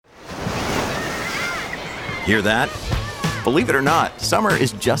Hear that? Believe it or not, summer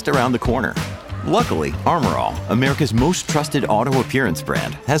is just around the corner. Luckily, Armor All, America's most trusted auto appearance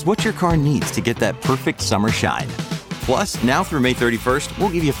brand, has what your car needs to get that perfect summer shine. Plus, now through May 31st, we'll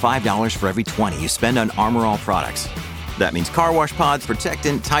give you $5 for every $20 you spend on Armor All products. That means car wash pods,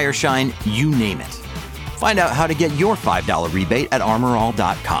 protectant, tire shine, you name it. Find out how to get your $5 rebate at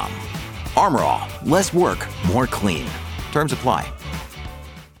armorall.com. Armor All, less work, more clean. Terms apply.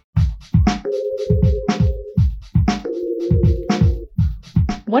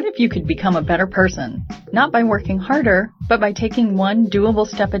 What if you could become a better person? Not by working harder, but by taking one doable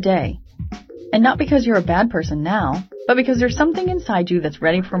step a day. And not because you're a bad person now, but because there's something inside you that's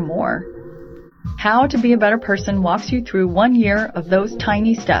ready for more. How to Be a Better Person walks you through 1 year of those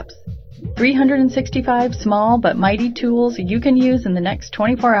tiny steps. 365 small but mighty tools you can use in the next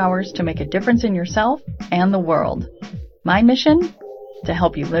 24 hours to make a difference in yourself and the world. My mission? To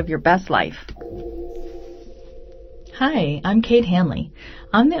help you live your best life. Hi, I'm Kate Hanley.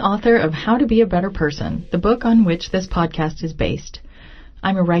 I'm the author of How to Be a Better Person, the book on which this podcast is based.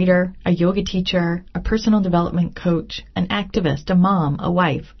 I'm a writer, a yoga teacher, a personal development coach, an activist, a mom, a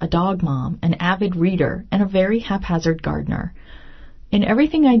wife, a dog mom, an avid reader, and a very haphazard gardener. In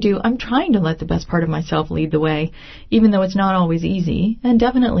everything I do, I'm trying to let the best part of myself lead the way, even though it's not always easy, and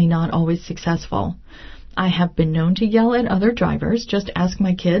definitely not always successful. I have been known to yell at other drivers. Just ask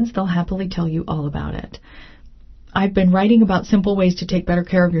my kids, they'll happily tell you all about it. I've been writing about simple ways to take better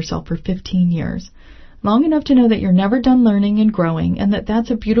care of yourself for 15 years. Long enough to know that you're never done learning and growing, and that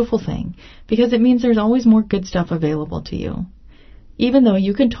that's a beautiful thing, because it means there's always more good stuff available to you. Even though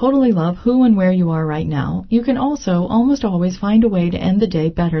you can totally love who and where you are right now, you can also almost always find a way to end the day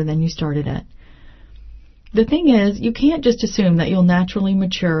better than you started it. The thing is, you can't just assume that you'll naturally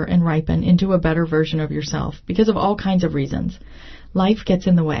mature and ripen into a better version of yourself because of all kinds of reasons. Life gets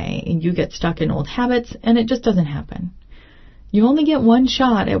in the way, and you get stuck in old habits, and it just doesn't happen. You only get one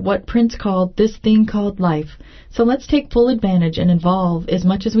shot at what Prince called this thing called life, so let's take full advantage and evolve as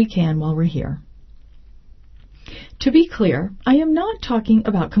much as we can while we're here. To be clear, I am not talking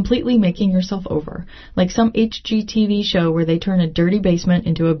about completely making yourself over, like some HGTV show where they turn a dirty basement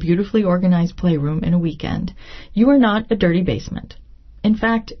into a beautifully organized playroom in a weekend. You are not a dirty basement. In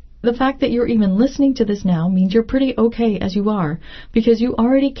fact, the fact that you're even listening to this now means you're pretty okay as you are, because you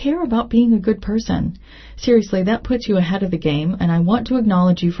already care about being a good person. Seriously, that puts you ahead of the game, and I want to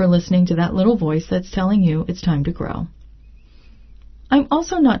acknowledge you for listening to that little voice that's telling you it's time to grow. I'm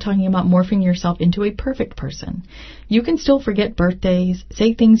also not talking about morphing yourself into a perfect person. You can still forget birthdays,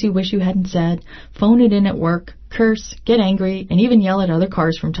 say things you wish you hadn't said, phone it in at work, curse, get angry, and even yell at other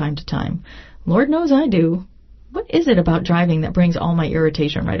cars from time to time. Lord knows I do. What is it about driving that brings all my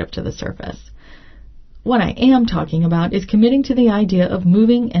irritation right up to the surface? What I am talking about is committing to the idea of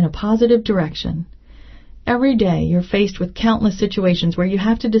moving in a positive direction. Every day you're faced with countless situations where you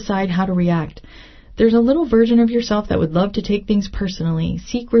have to decide how to react. There's a little version of yourself that would love to take things personally,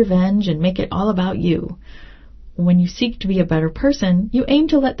 seek revenge, and make it all about you. When you seek to be a better person, you aim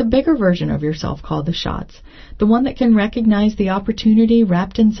to let the bigger version of yourself call the shots, the one that can recognize the opportunity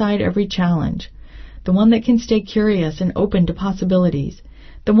wrapped inside every challenge, the one that can stay curious and open to possibilities,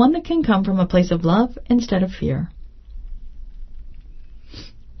 the one that can come from a place of love instead of fear.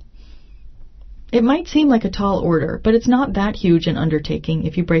 It might seem like a tall order, but it's not that huge an undertaking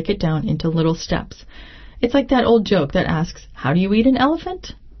if you break it down into little steps. It's like that old joke that asks, how do you eat an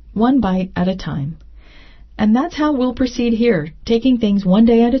elephant? One bite at a time. And that's how we'll proceed here, taking things one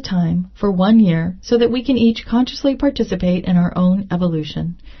day at a time for 1 year so that we can each consciously participate in our own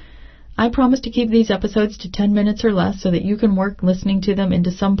evolution. I promise to keep these episodes to 10 minutes or less so that you can work listening to them into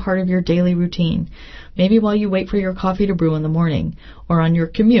some part of your daily routine, maybe while you wait for your coffee to brew in the morning, or on your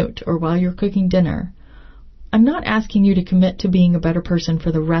commute, or while you're cooking dinner. I'm not asking you to commit to being a better person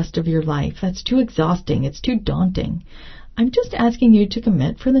for the rest of your life. That's too exhausting. It's too daunting. I'm just asking you to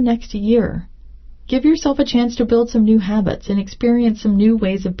commit for the next year. Give yourself a chance to build some new habits and experience some new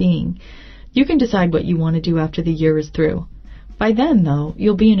ways of being. You can decide what you want to do after the year is through. By then, though,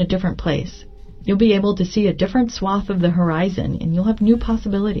 you'll be in a different place. You'll be able to see a different swath of the horizon, and you'll have new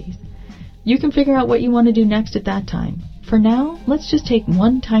possibilities. You can figure out what you want to do next at that time. For now, let's just take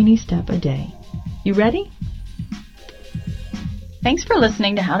one tiny step a day. You ready? Thanks for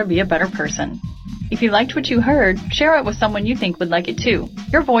listening to How to Be a Better Person. If you liked what you heard, share it with someone you think would like it too.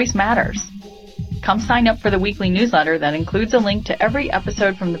 Your voice matters. Come sign up for the weekly newsletter that includes a link to every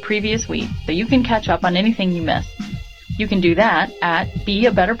episode from the previous week so you can catch up on anything you missed. You can do that at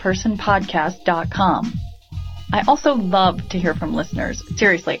beabetterpersonpodcast.com. I also love to hear from listeners.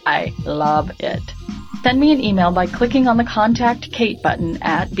 Seriously, I love it. Send me an email by clicking on the Contact Kate button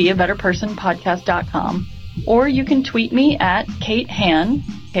at beabetterpersonpodcast.com, Or you can tweet me at Kate Han,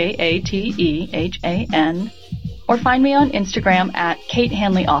 Katehan, or find me on Instagram at Kate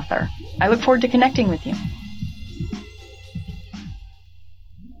Hanley Author. I look forward to connecting with you.